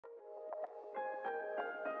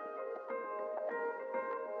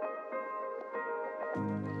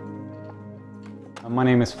My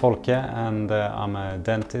name is Folke and I'm a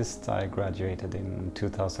dentist. I graduated in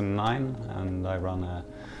 2009 and I run a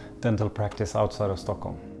dental practice outside of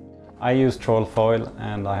Stockholm. I use TrollFoil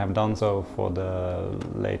and I have done so for the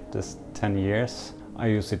latest 10 years. I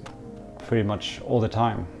use it pretty much all the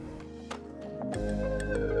time.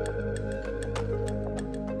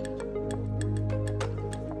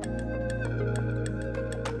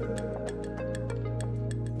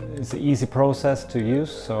 It's an easy process to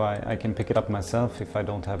use, so I can pick it up myself if I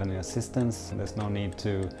don't have any assistance. There's no need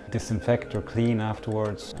to disinfect or clean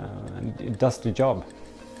afterwards, and it does the job.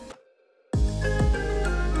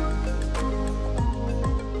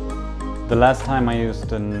 The last time I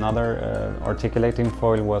used another articulating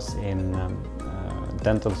foil was in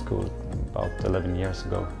dental school about 11 years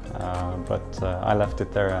ago, but I left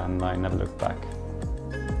it there and I never looked back.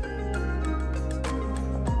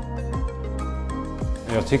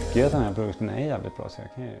 Jag tycker att den här produkten är jävligt bra, så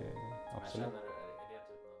jag kan ju absolut.